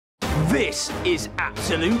This is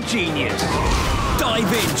absolute genius.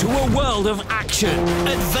 Dive into a world of action,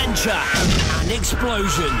 adventure, and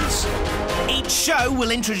explosions. Each show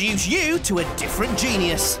will introduce you to a different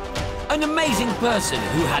genius. An amazing person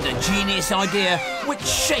who had a genius idea which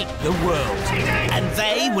shaped the world. And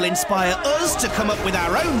they will inspire us to come up with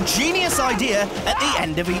our own genius idea at the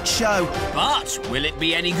end of each show. But will it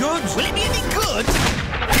be any good? Will it be any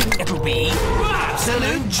good? It'll be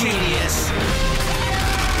absolute genius.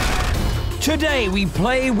 Today we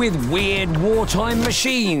play with weird wartime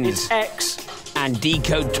machines. It's X. And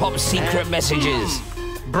decode top secret messages.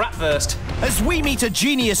 Bratwurst. As we meet a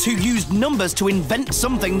genius who used numbers to invent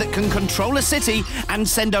something that can control a city and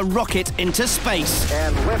send a rocket into space.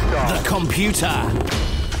 And liftoff. The computer.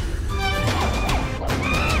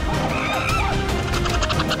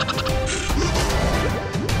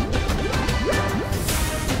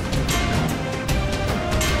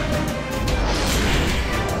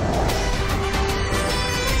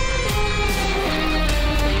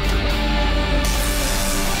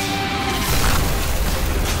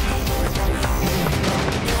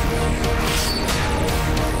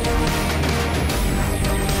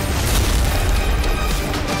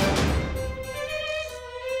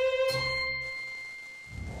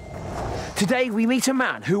 Today we meet a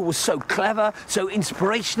man who was so clever, so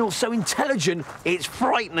inspirational, so intelligent, it's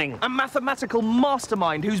frightening. A mathematical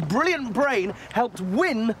mastermind whose brilliant brain helped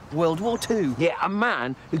win World War II. Yeah, a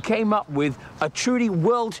man who came up with a truly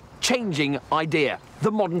world-changing idea,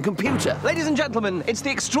 the modern computer. Ladies and gentlemen, it's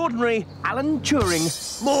the extraordinary Alan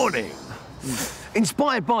Turing. Morning.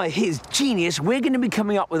 Inspired by his genius, we're going to be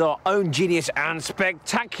coming up with our own genius and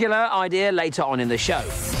spectacular idea later on in the show.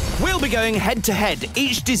 We'll be going head-to-head,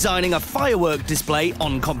 each designing a firework display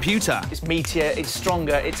on computer. It's meatier, it's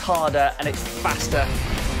stronger, it's harder, and it's faster.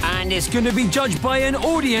 And it's going to be judged by an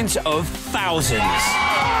audience of thousands.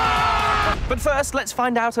 But first, let's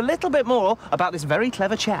find out a little bit more about this very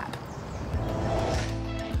clever chap.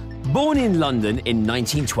 Born in London in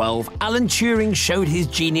 1912, Alan Turing showed his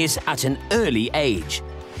genius at an early age.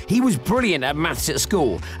 He was brilliant at maths at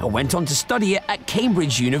school and went on to study it at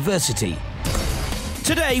Cambridge University.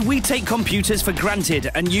 Today, we take computers for granted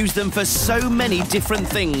and use them for so many different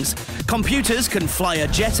things. Computers can fly a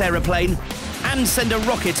jet aeroplane and send a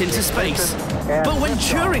rocket into space. But when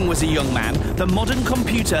Turing was a young man, the modern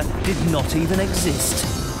computer did not even exist.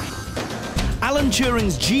 Alan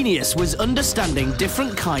Turing's genius was understanding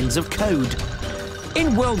different kinds of code.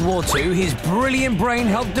 In World War II, his brilliant brain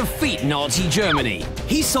helped defeat Nazi Germany.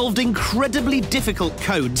 He solved incredibly difficult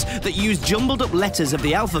codes that used jumbled up letters of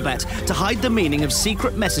the alphabet to hide the meaning of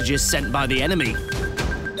secret messages sent by the enemy.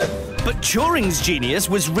 But Turing's genius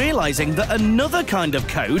was realizing that another kind of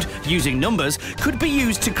code, using numbers, could be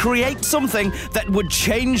used to create something that would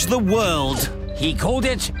change the world. He called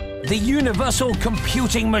it the Universal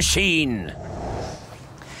Computing Machine.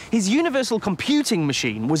 His universal computing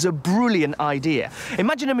machine was a brilliant idea.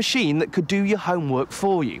 Imagine a machine that could do your homework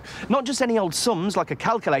for you. Not just any old sums like a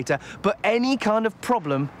calculator, but any kind of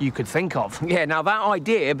problem you could think of. Yeah, now that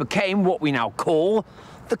idea became what we now call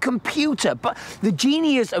the computer. But the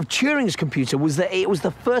genius of Turing's computer was that it was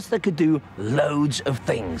the first that could do loads of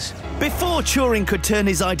things. Before Turing could turn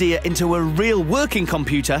his idea into a real working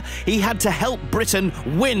computer, he had to help Britain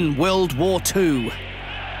win World War II.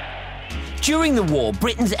 During the war,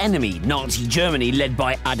 Britain's enemy, Nazi Germany, led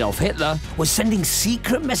by Adolf Hitler, was sending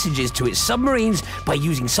secret messages to its submarines by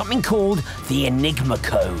using something called the Enigma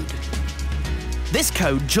code. This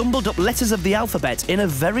code jumbled up letters of the alphabet in a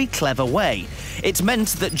very clever way. It meant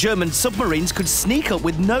that German submarines could sneak up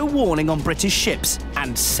with no warning on British ships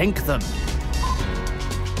and sink them.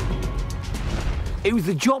 It was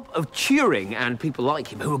the job of Turing and people like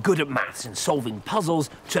him who were good at maths and solving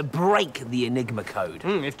puzzles to break the Enigma code.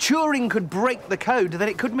 If Turing could break the code, then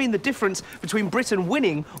it could mean the difference between Britain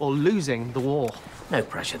winning or losing the war. No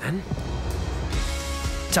pressure then.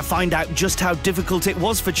 To find out just how difficult it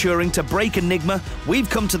was for Turing to break Enigma, we've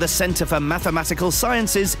come to the Centre for Mathematical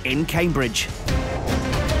Sciences in Cambridge.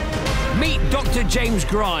 Meet Dr. James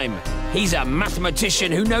Grime. He's a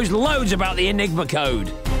mathematician who knows loads about the Enigma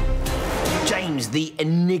code. James, the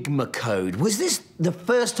Enigma code. Was this the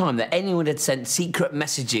first time that anyone had sent secret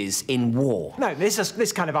messages in war? No,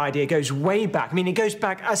 this kind of idea goes way back. I mean, it goes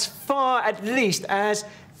back as far, at least, as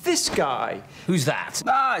this guy. Who's that?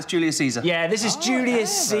 Ah, it's Julius Caesar. Yeah, this is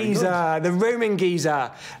Julius Caesar, the Roman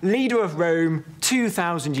geezer, leader of Rome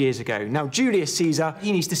 2,000 years ago. Now, Julius Caesar,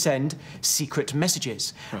 he needs to send secret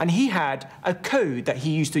messages. And he had a code that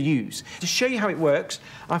he used to use. To show you how it works,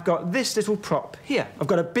 I've got this little prop here. I've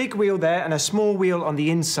got a big wheel there and a small wheel on the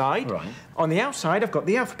inside. Right. On the outside, I've got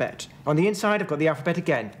the alphabet. On the inside, I've got the alphabet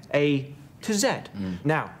again, A to Z.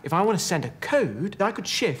 Now, if I want to send a code, I could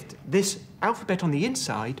shift this alphabet on the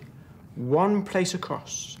inside one place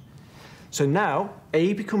across. So now,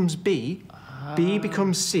 A becomes B, B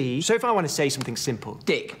becomes C. So if I want to say something simple.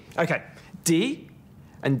 Dick. OK, D,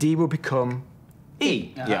 and D will become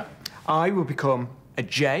E. Yeah. I will become a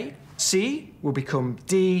J, C will become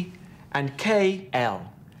D, and K, L.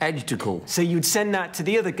 Edgedical. So you'd send that to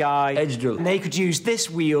the other guy, Edgedical. and they could use this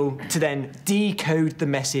wheel to then decode the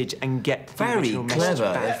message and get the Very original message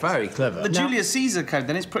clever. back. Very clever. The Julius Caesar code,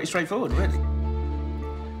 then, is pretty straightforward, really.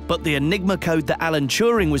 But the Enigma code that Alan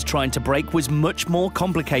Turing was trying to break was much more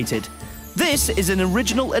complicated. This is an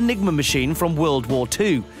original Enigma machine from World War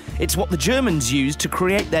II. It's what the Germans used to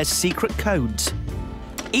create their secret codes.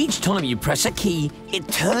 Each time you press a key, it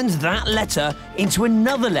turns that letter into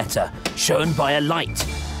another letter, shown by a light.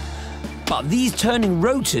 But these turning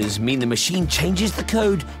rotors mean the machine changes the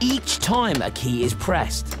code each time a key is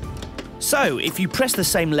pressed. So, if you press the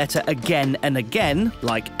same letter again and again,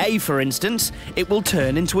 like A for instance, it will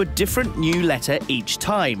turn into a different new letter each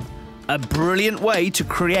time. A brilliant way to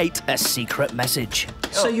create a secret message.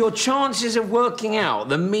 So your chances of working out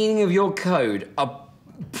the meaning of your code are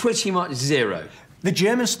pretty much zero. The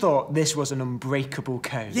Germans thought this was an unbreakable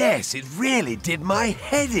code. Yes, it really did my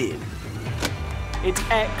head in. It's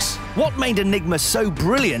X. What made Enigma so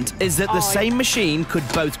brilliant is that the same machine could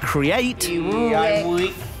both create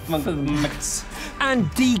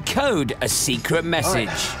And decode a secret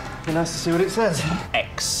message. Be nice to see what it says.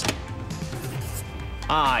 X,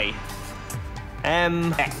 I,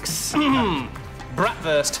 M, X.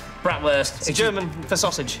 Bratwurst. Bratwurst. It's German for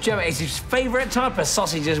sausage. German, it's his favourite type of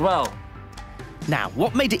sausage as well. Now,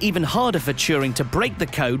 what made it even harder for Turing to break the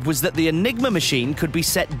code was that the Enigma machine could be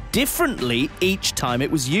set differently each time it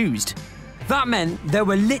was used. That meant there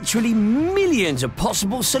were literally millions of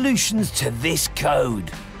possible solutions to this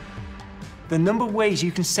code. The number of ways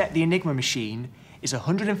you can set the Enigma machine is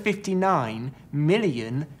 159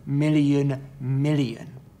 million.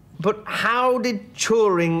 But how did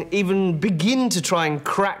Turing even begin to try and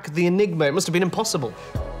crack the Enigma? It must have been impossible.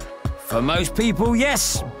 For most people,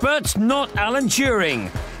 yes, but not Alan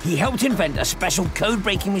Turing. He helped invent a special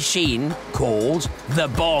code-breaking machine called the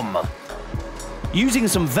bomb. Using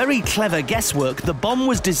some very clever guesswork, the bomb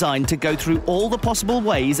was designed to go through all the possible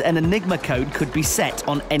ways an Enigma code could be set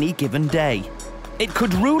on any given day. It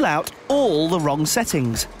could rule out all the wrong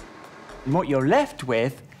settings. And what you're left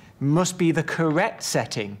with must be the correct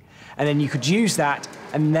setting. And then you could use that,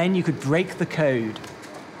 and then you could break the code.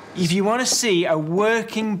 If you want to see a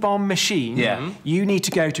working bomb machine, you need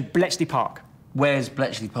to go to Bletchley Park. Where's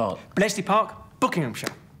Bletchley Park? Bletchley Park, Buckinghamshire.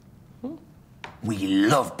 We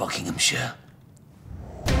love Buckinghamshire.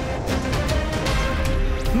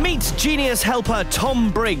 Meet genius helper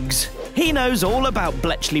Tom Briggs. He knows all about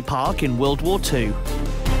Bletchley Park in World War II.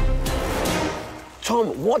 Tom,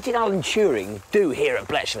 what did Alan Turing do here at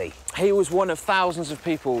Bletchley? He was one of thousands of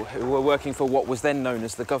people who were working for what was then known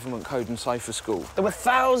as the Government Code and Cipher School. There were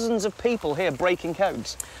thousands of people here breaking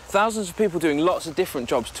codes. Thousands of people doing lots of different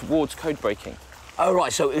jobs towards code breaking. Oh,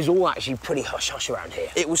 right, so it was all actually pretty hush-hush around here.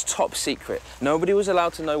 It was top secret. Nobody was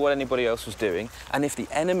allowed to know what anybody else was doing, and if the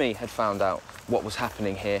enemy had found out what was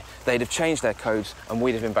happening here, they'd have changed their codes and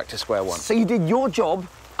we'd have been back to square one. So you did your job,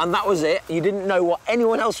 and that was it? You didn't know what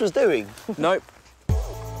anyone else was doing? Nope.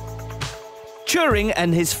 Turing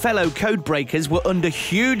and his fellow code breakers were under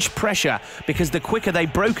huge pressure because the quicker they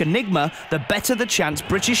broke Enigma, the better the chance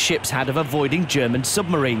British ships had of avoiding German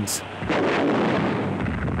submarines.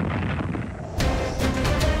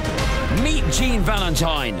 Meet Jean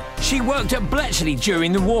Valentine. She worked at Bletchley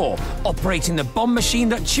during the war, operating the bomb machine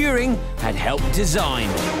that Turing had helped design.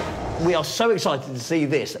 We are so excited to see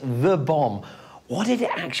this, the bomb. What did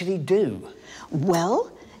it actually do? Well,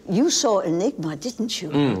 you saw Enigma, didn't you?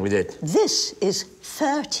 We did. This is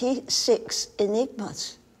 36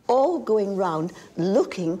 Enigmas, all going round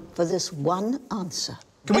looking for this one answer.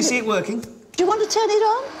 Can we see it working? Do you want to turn it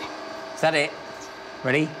on? Is that it?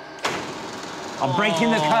 Ready? I'm breaking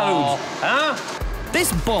the code. Huh?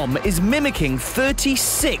 This bomb is mimicking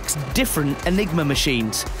 36 different Enigma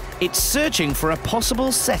machines. It's searching for a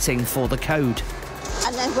possible setting for the code.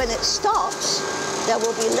 And then when it stops, there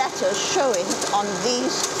will be letters showing on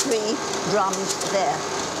these 3 drums there.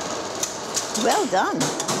 Well done.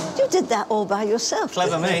 You did that all by yourself.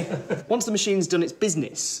 Clever me. Once the machine's done its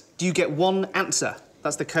business, do you get one answer?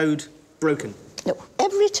 That's the code broken. No,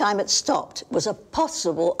 every time it stopped was a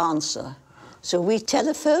possible answer. So we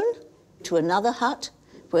telephoned to another hut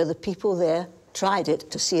where the people there tried it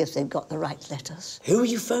to see if they'd got the right letters. Who are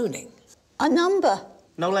you phoning? A number.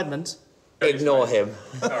 Noel Edmonds. Ignore him.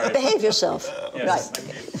 Behave yourself. Right.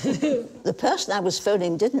 The person I was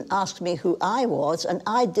phoning didn't ask me who I was, and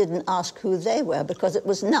I didn't ask who they were, because it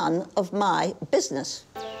was none of my business.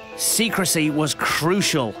 Secrecy was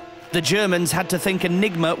crucial. The Germans had to think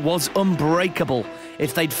Enigma was unbreakable.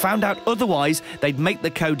 If they'd found out otherwise, they'd make the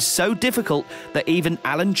code so difficult that even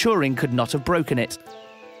Alan Turing could not have broken it.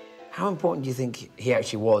 How important do you think he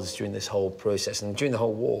actually was during this whole process and during the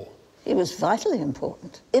whole war? He was vitally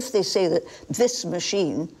important. If they say that this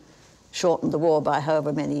machine shortened the war by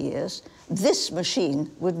however many years, this machine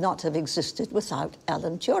would not have existed without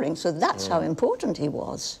Alan Turing. So that's how important he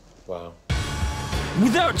was. Wow.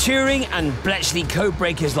 Without Turing and Bletchley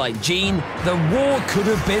codebreakers like Gene, the war could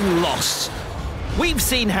have been lost. We've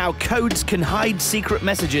seen how codes can hide secret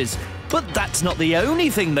messages, but that's not the only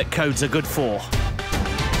thing that codes are good for.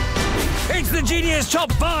 It's the Genius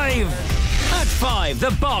Top 5! At 5, the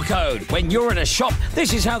barcode. When you're in a shop,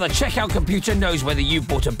 this is how the checkout computer knows whether you've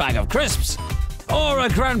bought a bag of crisps or a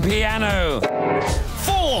grand piano.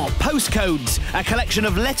 4, postcodes. A collection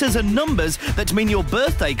of letters and numbers that mean your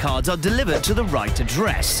birthday cards are delivered to the right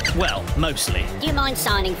address. Well, mostly. Do you mind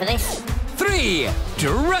signing for this? 3,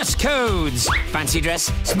 dress codes. Fancy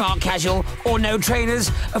dress, smart casual, or no trainers.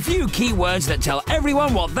 A few keywords that tell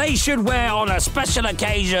everyone what they should wear on a special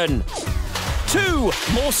occasion. 2,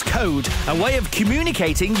 Morse code, a way of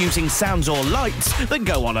communicating using sounds or lights that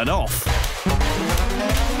go on and off.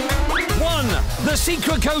 1, the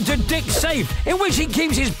secret code to Dick's safe, in which he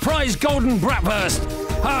keeps his prized golden bratwurst.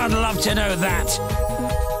 I'd love to know that.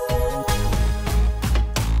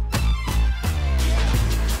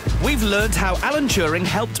 We've learned how Alan Turing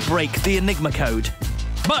helped break the Enigma code.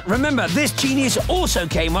 But remember, this genius also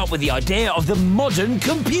came up with the idea of the modern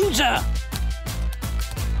computer.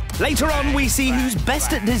 Later on, we see who's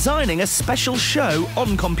best at designing a special show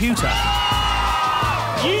on computer.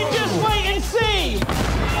 You just wait and see!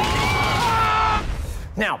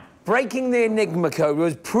 Now, breaking the Enigma code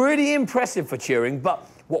was pretty impressive for Turing, but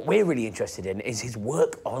what we're really interested in is his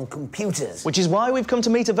work on computers. Which is why we've come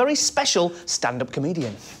to meet a very special stand-up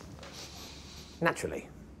comedian. Naturally.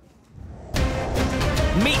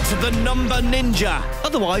 Meet the Number Ninja,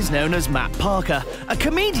 otherwise known as Matt Parker, a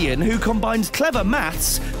comedian who combines clever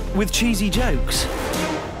maths with cheesy jokes.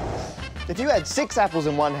 If you had 6 apples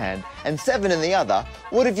in one hand and 7 in the other,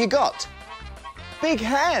 what have you got? Big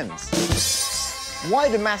hands.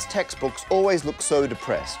 Why do maths textbooks always look so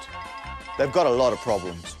depressed? They've got a lot of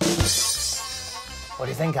problems. What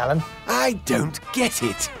do you think, Alan? I don't get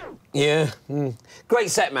it. Yeah. Great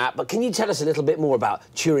set, Matt, but can you tell us a little bit more about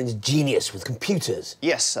Turing's genius with computers?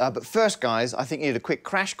 Yes, but first, guys, I think you need a quick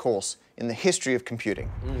crash course in the history of computing.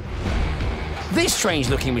 This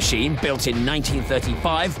strange-looking machine, built in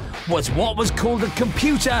 1935, was what was called a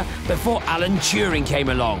computer before Alan Turing came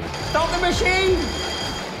along. Stop the machine!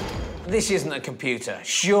 This isn't a computer.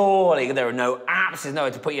 Surely there are no apps, there's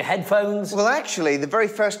nowhere to put your headphones. Well, actually, the very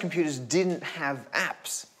first computers didn't have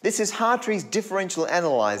apps. This is Hartree's differential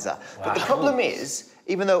analyzer. Wow. But the problem is,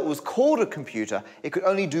 even though it was called a computer, it could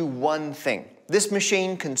only do one thing. This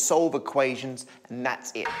machine can solve equations, and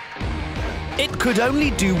that's it. It could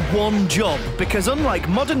only do one job, because unlike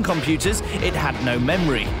modern computers, it had no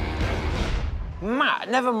memory. Matt,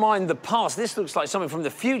 never mind the past. This looks like something from the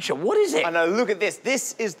future. What is it? I know, look at this.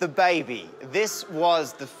 This is the baby. This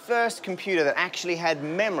was the first computer that actually had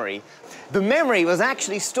memory. The memory was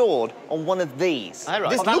actually stored on one of these. All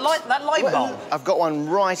right. That light bulb? I've got one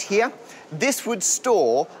right here. This would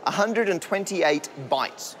store 128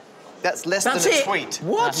 bytes. That's less than a tweet.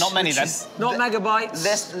 What? Not many, then. Not megabytes,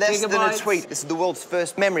 Less than a tweet. This is the world's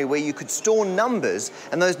first memory where you could store numbers,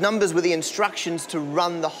 and those numbers were the instructions to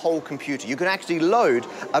run the whole computer. You could actually load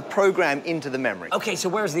a program into the memory. OK, so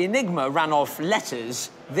whereas the Enigma ran off letters,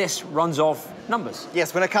 this runs off numbers.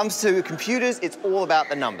 Yes, when it comes to computers, it's all about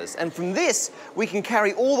the numbers. And from this, we can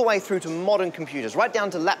carry all the way through to modern computers, right down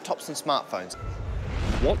to laptops and smartphones.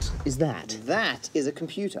 What is that? That is a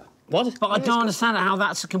computer. What? But I don't understand how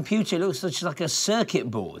that's a computer. It looks just like a circuit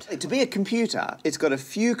board. To be a computer, it's got a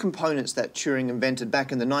few components that Turing invented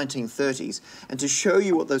back in the 1930s. And to show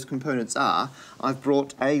you what those components are, I've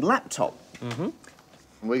brought a laptop.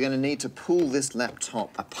 We're going to need to pull this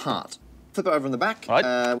laptop apart. Flip it over on the back.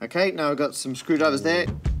 Right. OK, now I've got some screwdrivers there.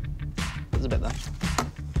 There's a bit there.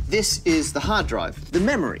 This is the hard drive, the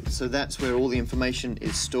memory. So that's where all the information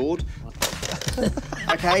is stored.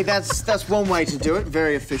 OK, that's one way to do it,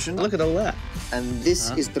 very efficient. Look at all that. And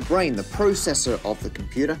this is the brain, the processor of the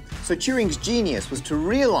computer. So Turing's genius was to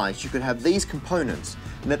realise you could have these components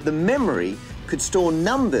and that the memory could store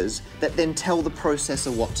numbers that then tell the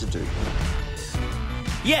processor what to do.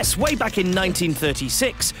 Yes, way back in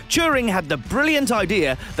 1936, Turing had the brilliant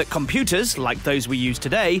idea that computers, like those we use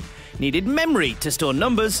today, needed memory to store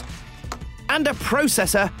numbers and a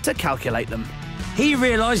processor to calculate them. He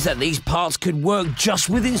realised that these parts could work just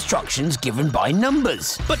with instructions given by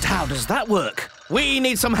numbers. But how does that work? We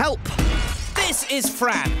need some help. This is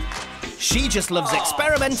Fran. She just loves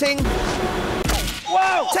experimenting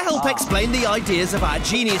to help explain the ideas of our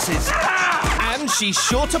geniuses. And she's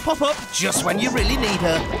sure to pop up just when you really need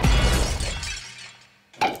her.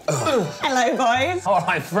 Hello, boys. All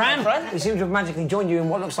right, Fran. We seem to have magically joined you in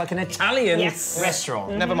what looks like an Italian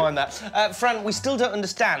restaurant. Never mind that. Fran, we still don't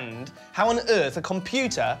understand how on earth a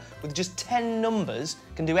computer with just 10 numbers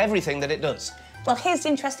can do everything that it does. Well, here's the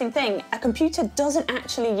interesting thing. A computer doesn't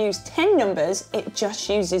actually use 10 numbers, it just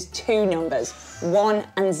uses 2 numbers, 1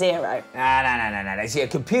 and 0. No. See, a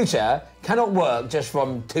computer cannot work just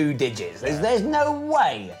from 2 digits. There's no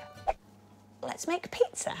way. Let's make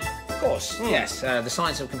pizza. Of course, yes. The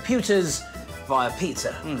science of computers via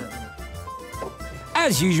pizza.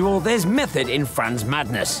 As usual, there's method in Fran's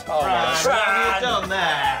madness. What have you done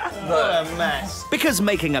there? What a mess. Because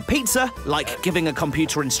making a pizza, like giving a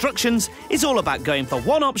computer instructions, is all about going for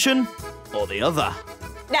one option or the other.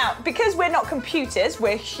 Now, because we're not computers,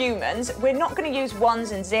 we're humans, we're not going to use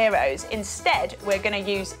 1s and 0s. Instead, we're going to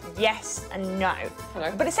use yes and no.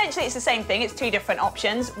 Okay. But essentially, it's the same thing. It's 2 different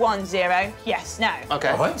options, 1, 0, yes, no.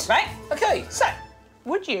 OK. Right? OK. So,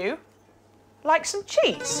 would you like some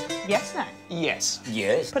cheese? Yes, no? Yes.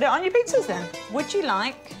 Yes. Put it on your pizzas, then. Would you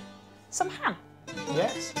like some ham?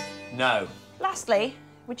 Yes. No. Lastly,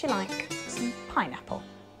 would you like some pineapple?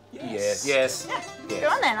 Yes. Yes. Yeah. Go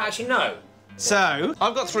on, then. Actually, no. So,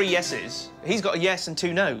 I've got 3 yeses. He's got a yes and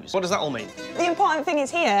 2 no's. What does that all mean? The important thing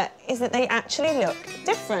is here is that they actually look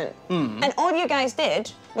different. And all you guys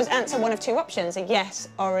did was answer one of 2 options, a yes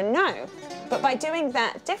or a no. But by doing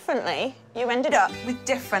that differently, you ended up with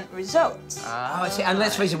different results. Oh, I see. And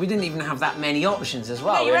let's face it, we didn't even have that many options as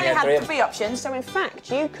well. No, you only had 3 options, so in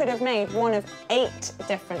fact, you could have made one of 8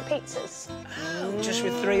 different pizzas. Oh, just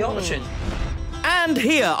with 3 options. And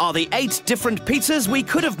here are the 8 different pizzas we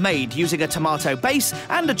could have made using a tomato base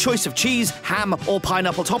and a choice of cheese, ham or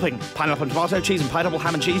pineapple topping. Pineapple and tomato, cheese and pineapple,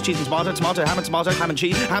 ham and cheese, cheese and tomato, tomato, ham and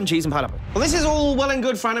cheese, ham, cheese and pineapple. Well, this is all well and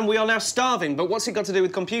good, Fran, and we are now starving, but what's it got to do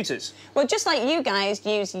with computers? Well, just like you guys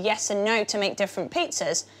use yes and no to make different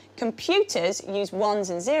pizzas, computers use 1s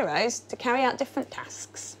and 0s to carry out different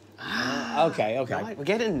tasks. OK. Right, we're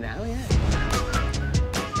getting it now, yeah.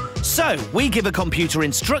 So, we give a computer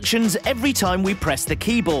instructions every time we press the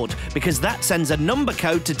keyboard, because that sends a number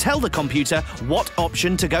code to tell the computer what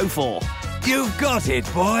option to go for. You've got it,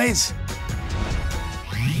 boys.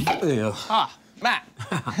 Ah, Matt,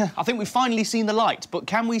 I think we've finally seen the light, but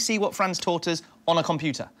can we see what Fran's taught us on a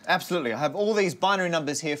computer? Absolutely. I have all these binary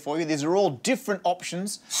numbers here for you. These are all different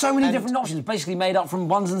options. So many different options, basically made up from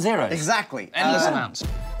 1s and 0s. Exactly. Endless amounts.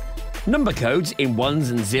 Number codes in 1s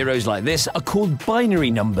and 0s like this are called binary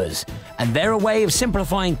numbers, and they're a way of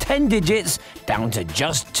simplifying 10 digits down to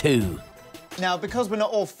just 2. Now, because we're not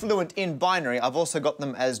all fluent in binary, I've also got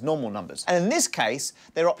them as normal numbers. And in this case,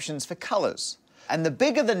 they're options for colours. And the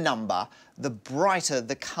bigger the number, the brighter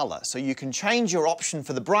the colour. So you can change your option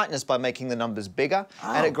for the brightness by making the numbers bigger,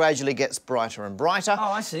 and it gradually gets brighter and brighter.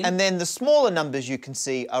 Oh, I see. And then the smaller numbers you can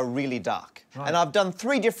see are really dark. Right. And I've done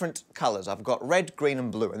 3 different colours. I've got red, green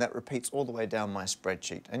and blue, and that repeats all the way down my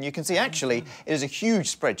spreadsheet. And you can see, actually, it is a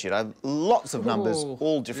huge spreadsheet. I have lots of numbers,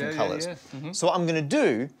 all different colours. So what I'm going to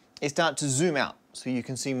do is start to zoom out, so you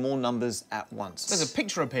can see more numbers at once. There's a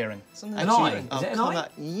picture appearing. An eye. Is it an eye?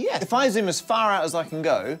 Yes. If I zoom as far out as I can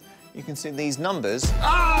go, you can see these numbers.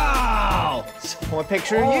 Oh! From a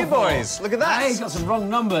picture of you boys. Look at that. Hey, got some wrong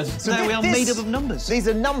numbers. So we are made up of numbers. These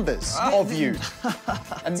are numbers of you.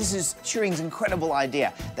 And this is Turing's incredible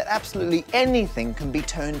idea that absolutely anything can be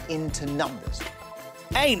turned into numbers.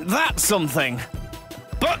 Ain't that something?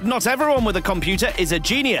 But not everyone with a computer is a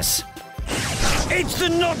genius. It's the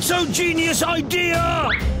not-so-genius idea!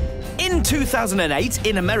 In 2008,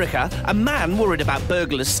 in America, a man worried about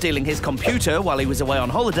burglars stealing his computer while he was away on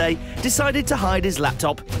holiday decided to hide his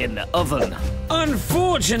laptop in the oven.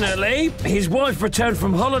 Unfortunately, his wife returned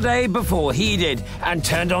from holiday before he did and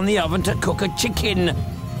turned on the oven to cook a chicken.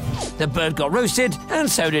 The bird got roasted, and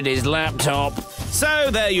so did his laptop.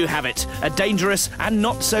 So there you have it, a dangerous and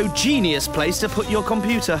not so genius place to put your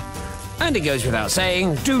computer. And it goes without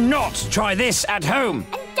saying, do not try this at home.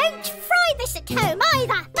 And don't fry this at home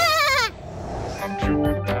either.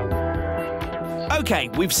 OK,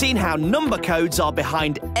 we've seen how number codes are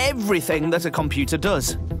behind everything that a computer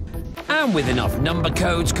does. And with enough number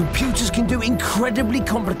codes, computers can do incredibly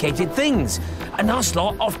complicated things. And us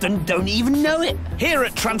lot often don't even know it. Here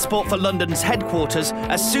at Transport for London's headquarters,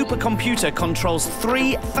 a supercomputer controls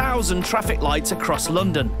 3,000 traffic lights across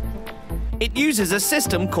London. It uses a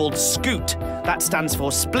system called SCOOT. That stands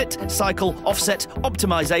for Split Cycle Offset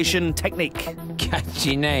Optimization Technique.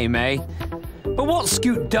 Catchy name, eh? But what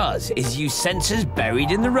SCOOT does is use sensors buried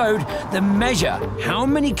in the road that measure how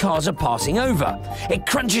many cars are passing over. It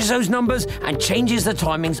crunches those numbers and changes the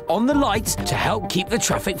timings on the lights to help keep the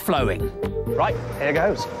traffic flowing. Right, here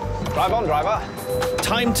goes. Drive on, driver.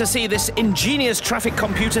 Time to see this ingenious traffic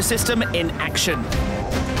computer system in action.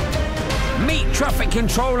 Meet traffic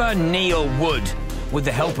controller Neil Wood. With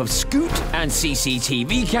the help of SCOOT and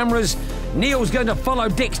CCTV cameras, Neil's going to follow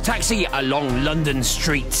Dick's taxi along London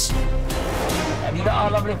streets. Have you got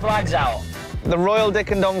our lovely flags out? The Royal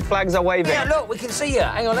Dick and Dong flags are waving. Yeah, look, we can see you.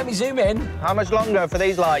 Hang on, let me zoom in. How much longer for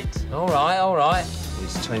these lights? All right, all right.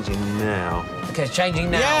 It's changing now. OK, it's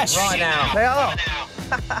changing now. Yes! Right now. They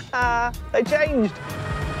are. They changed.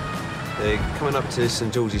 They're coming up to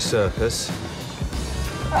St George's Circus.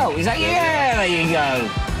 Oh, is that you? Yeah, there you go.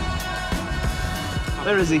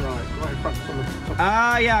 Where is he?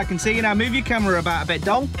 Ah, yeah, I can see you now. Move your camera about a bit,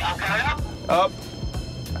 Dong. Up.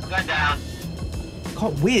 Go down.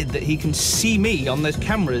 Quite weird that he can see me on those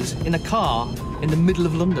cameras in a car in the middle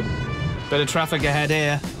of London. Bit of traffic ahead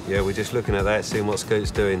here. Yeah, we're just looking at that, seeing what Scoot's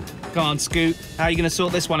doing. Go on, Scoot. How are you going to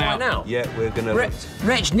sort this one out? Right now? Yeah, we're going to...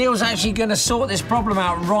 Rich, Neil's actually going to sort this problem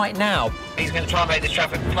out right now. He's going to try and make the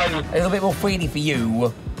traffic flow a little bit more freely for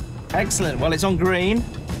you. Excellent. Well, it's on green.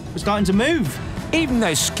 We're starting to move. Even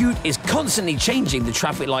though Scoot is constantly changing the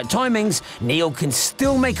traffic light timings, Neil can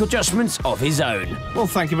still make adjustments of his own. Well,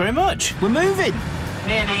 thank you very much. We're moving.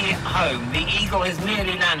 nearly home. The Eagle has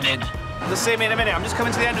nearly landed. You'll see me in a minute. I'm just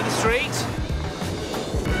coming to the end of the street.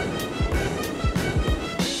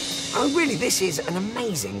 Oh, really, this is an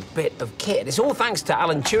amazing bit of kit. It's all thanks to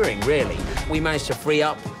Alan Turing, really. We managed to free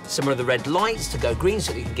up some of the red lights to go green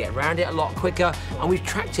so we can get around it a lot quicker, and we've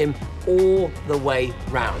tracked him all the way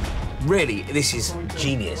round. Really, this is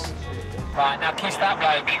genius. Right, now kiss that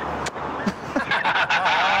bloke.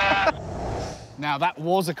 Now, that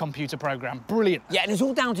was a computer program. Brilliant. Yeah, and it's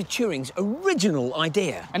all down to Turing's original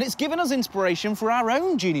idea. And it's given us inspiration for our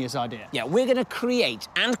own genius idea. Yeah, we're going to create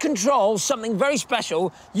and control something very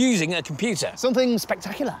special using a computer. Something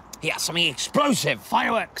spectacular. Yeah, something explosive.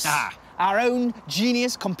 Fireworks. Our own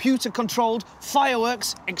genius computer-controlled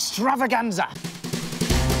fireworks extravaganza.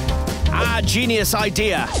 Our genius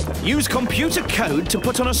idea. Use computer code to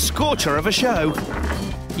put on a scorcher of a show.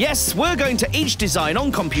 Yes, we're going to each design on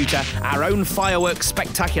computer our own fireworks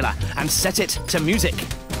spectacular and set it to music.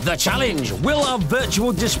 The challenge, will our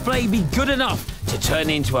virtual display be good enough to turn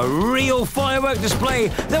into a real firework display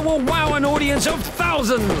that will wow an audience of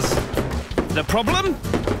thousands? The problem?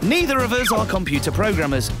 Neither of us are computer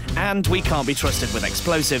programmers, and we can't be trusted with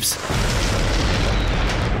explosives.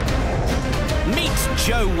 Meet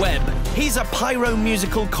Joe Webb. He's a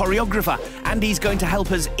pyro-musical choreographer, and he's going to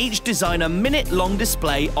help us each design a minute-long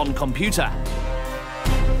display on computer.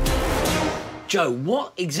 Joe,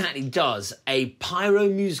 what exactly does a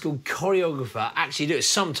pyro-musical choreographer actually do? It's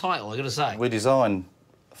some title, I've got to say. We design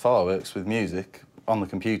fireworks with music on the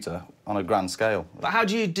computer on a grand scale. But how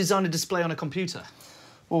do you design a display on a computer?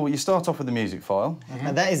 Well, you start off with a music file.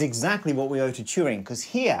 And that is exactly what we owe to Turing, because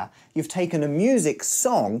here you've taken a music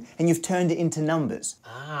song and you've turned it into numbers.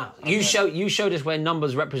 Ah, you showed us where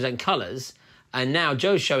numbers represent colours, and now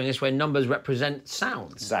Joe's showing us where numbers represent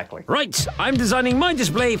sounds. Exactly. Right, I'm designing my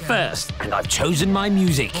display first, and I've chosen my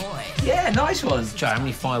music. Yeah, nice one. Joe, how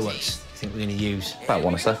many fireworks do you think we're going to use? About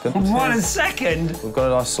 1 second. 1 second? We've got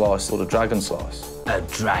a nice slice called a dragon slice. A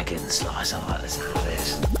dragon slice, I like the sound of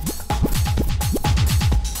this.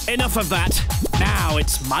 Enough of that. Now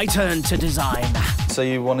it's my turn to design. So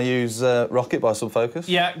you want to use Rocket by Subfocus?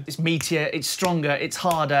 Yeah, it's meatier, it's stronger, it's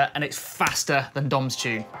harder, and it's faster than Dom's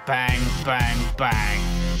tune. Bang, bang, bang.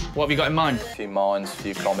 What have you got in mind? A few mines, a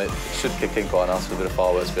few comets. Should kick in quite nice with a bit of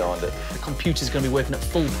fireworks behind it. The computer's going to be working at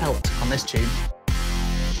full pelt on this tune.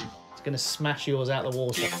 It's going to smash yours out the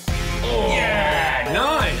water. Oh. Yeah,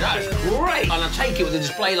 nice, that's great. And I take it with a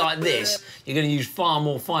display like this, you're going to use far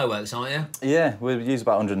more fireworks, aren't you? Yeah, we'll use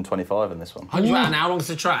about 125 in this one. 100, and how long's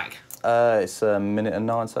the track? It's a minute and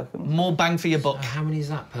 9 seconds. More bang for your buck. How many is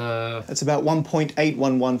that per... That's about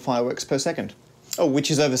 1.811 fireworks per second. Oh,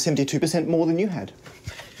 which is over 72% more than you had.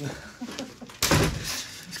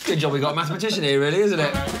 It's a good job we got a mathematician here, really, isn't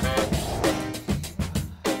it?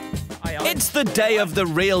 It's the day of the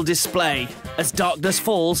real display. As darkness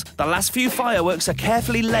falls, the last few fireworks are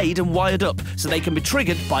carefully laid and wired up so they can be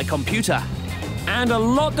triggered by computer. And a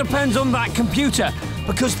lot depends on that computer,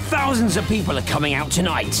 because thousands of people are coming out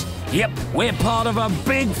tonight. Yep, we're part of a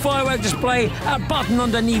big firework display at Button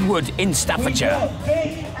under Needwood in Staffordshire.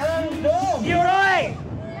 You're right!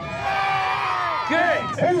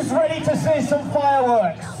 Good! Who's ready to see some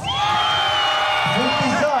fireworks? We've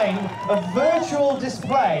designed a virtual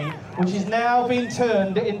display which is now being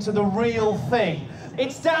turned into the real thing.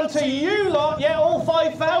 It's down to you lot, yeah, all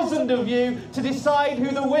 5,000 of you, to decide who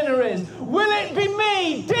the winner is. Will it be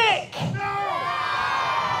me, Dick?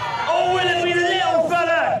 Or will it be the little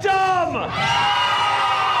fella, Dom?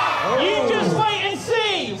 You just wait and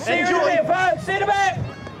see. See you in a bit, folks. See you in a bit.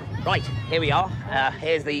 Right, here we are.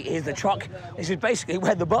 Here's the truck. This is basically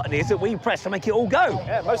where the button is that we press to make it all go.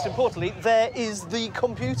 Yeah, most importantly, there is the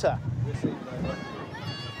computer.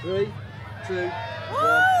 3, 2, 1,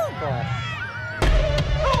 fire.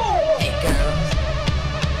 Hey girls,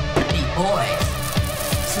 hey boys,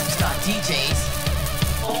 superstar DJs.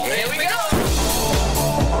 Here we go!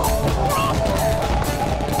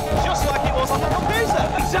 Just like it was on the computer.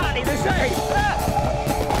 Exactly the same.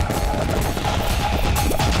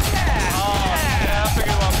 That's a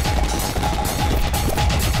good one.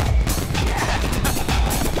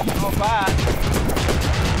 Not bad.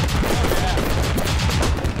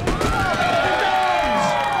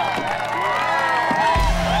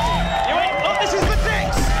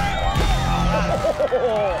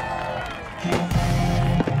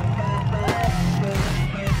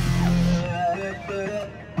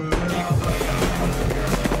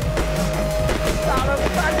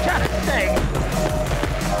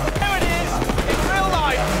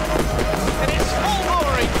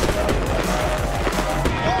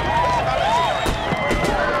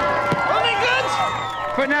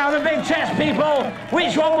 But now the big test, people,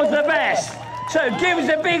 which one was the best? So give us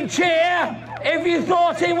a big cheer if you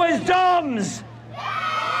thought it was Dom's.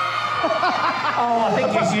 Oh, I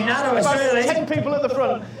think it's unanimous, really. 10 people at the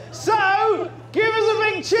front. So, give us a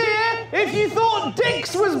big cheer if you thought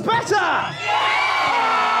Dick's was better.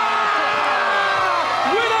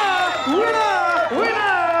 Winner! Winner!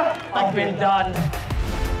 Winner! I've been done.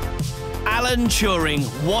 Alan Turing,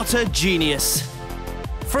 what a genius.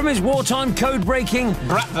 From his wartime code-breaking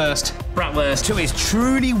Bratwurst to his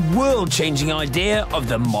truly world-changing idea of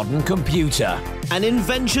the modern computer. An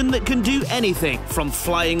invention that can do anything from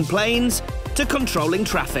flying planes to controlling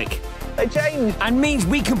traffic. Hey, James. And means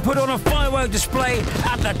we can put on a firework display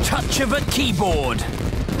at the touch of a keyboard.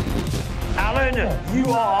 Alan,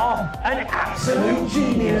 you are an absolute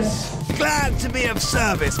genius. Glad to be of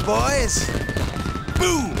service, boys.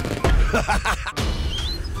 Boom!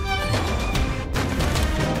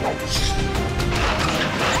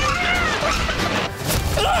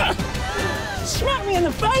 Smack me in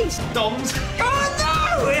the face! Dom's. Oh,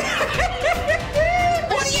 no!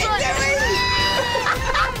 What are you doing?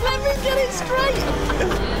 Let me get it straight.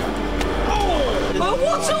 Oh,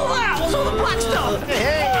 what's all that? What's all the black stuff?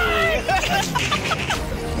 Hey,